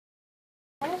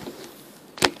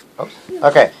Oops.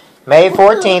 Okay. May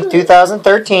 14th,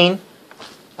 2013.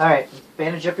 Alright,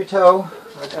 bandage up your toe.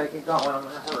 I gotta get going. I'm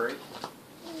in a hurry.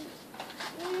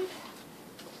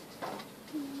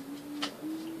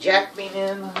 Jack being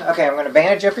in. Okay, I'm gonna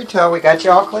bandage up your toe. We got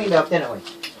you all cleaned up, didn't we?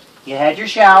 You had your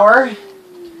shower.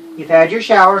 You've had your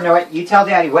shower. No, what? You tell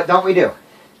Daddy. What don't we do?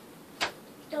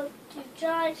 Don't do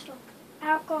drugs, don't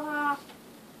alcohol.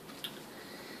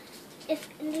 If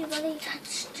anybody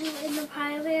touched you in the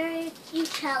private area, you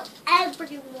tell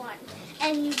everyone,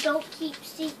 and you don't keep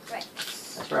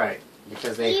secrets. That's right,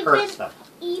 because they hurt stuff.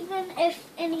 Even if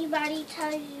anybody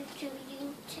tells you to,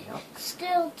 you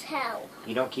still tell.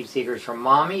 You don't keep secrets from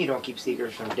Mommy. You don't keep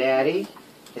secrets from Daddy.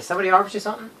 If somebody offers you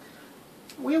something,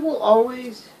 we will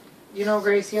always, you know,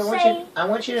 Gracie. I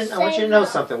want you to know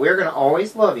something. We're gonna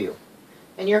always love you,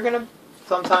 and you're gonna.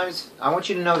 Sometimes I want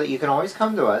you to know that you can always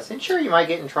come to us, and sure, you might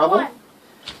get in trouble. 1,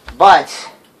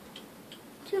 But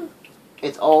 2,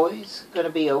 it's always going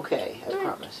to be okay, I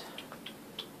promise.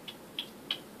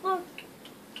 4.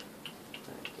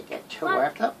 Get that toe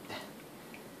wrapped up.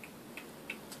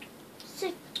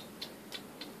 6.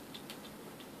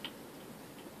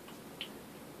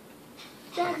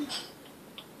 7.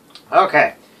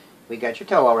 Okay. We got your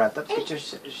toe all wrapped up. Get your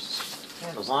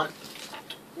sandals on.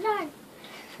 9.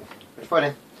 Put your foot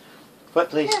in. Foot,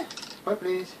 please. 10. Foot,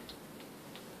 please.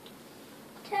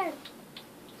 10.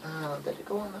 Did it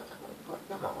go on the alley part?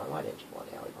 Come on, why didn't you go on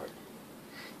the alley part?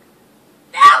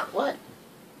 No! What?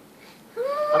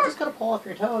 I'm just going to pull off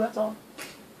your toe, that's all.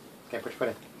 Okay, put your foot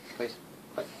in, please.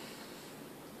 Foot.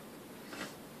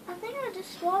 I think I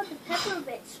just swallowed the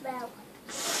peppermint smell.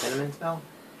 Cinnamon smell?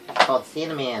 It's called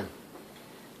cinnamon.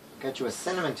 Got you a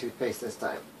cinnamon toothpaste this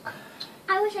time.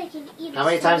 I wish I could eat it. How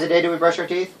many times a day do we brush our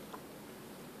teeth?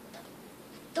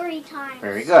 3 times.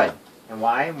 Very good. And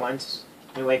why? Once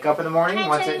we wake up in the morning, Can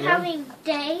once I at tell you how noon? many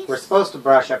days? We're supposed to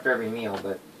brush after every meal,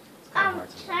 but it's kind of hard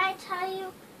Can sometimes. I tell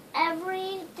you,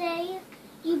 every day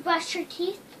you brush your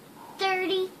teeth?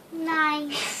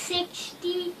 39,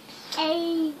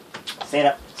 68. Stand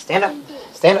up. Stand up.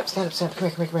 Stand up. Stand up. Stand up. Come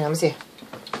here. Let me see you.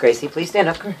 Gracie, please stand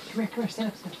up. Come here.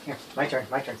 Stand up. Here. My turn.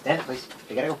 Stand up, please.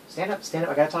 You gotta go. Stand up.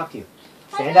 I gotta talk to you.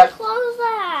 Stand up. Close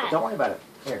that. Don't worry about it.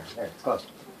 There. It's closed.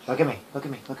 Look at me.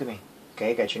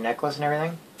 Okay, got your necklace and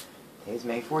everything. Today's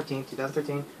May 14th,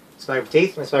 2013. Smell your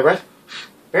teeth. Smell your breath.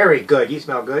 Very good. You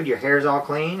smell good. Your hair's all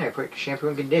clean. I put shampoo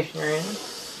and conditioner in.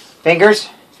 Fingers.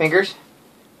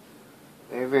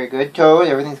 Very, very good. Toes.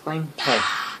 Everything's clean. Hey.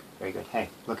 Very good. Hey,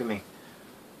 look at me.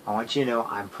 I want you to know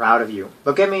I'm proud of you.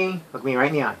 Look at me. Look me right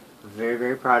in the eye. I'm very,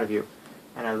 very proud of you.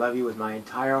 And I love you with my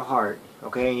entire heart.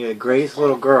 Okay? And you're the greatest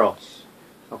little girl.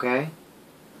 Okay?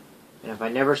 And if I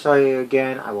never saw you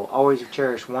again, I will always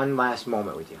cherish one last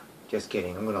moment with you. Just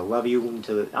kidding. I'm gonna love you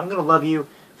I'm gonna love you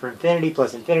for infinity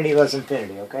plus infinity plus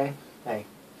infinity, okay? Hey.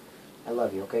 I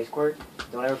love you, okay, Squirt?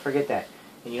 Don't ever forget that.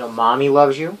 And you know Mommy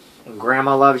loves you, and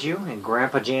Grandma loves you, and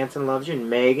Grandpa Jansen loves you, and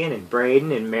Megan, and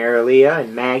Braden, and Marilia,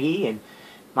 and Maggie, and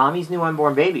Mommy's new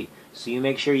unborn baby. So you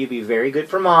make sure you be very good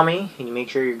for Mommy, and you make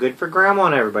sure you're good for Grandma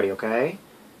and everybody, okay?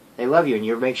 They love you, and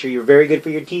you make sure you're very good for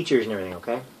your teachers and everything,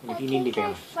 okay? And if you need anything.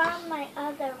 I found my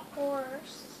other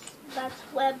horse. That's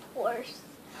Web Horse.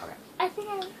 Okay. I think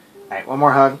I... Alright, one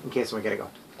more hug in case we gotta go.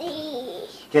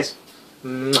 Kiss.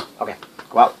 Okay,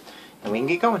 go out. And we can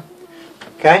get going.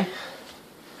 Okay?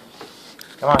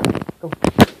 Come on. Go.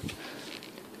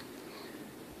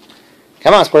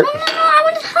 Come on, Squirt. No, I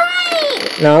want to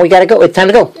hide. No, we gotta go. It's time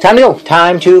to go. Time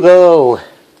to go.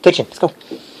 Kitchen, let's go.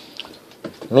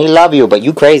 Me love you, but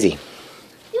you crazy.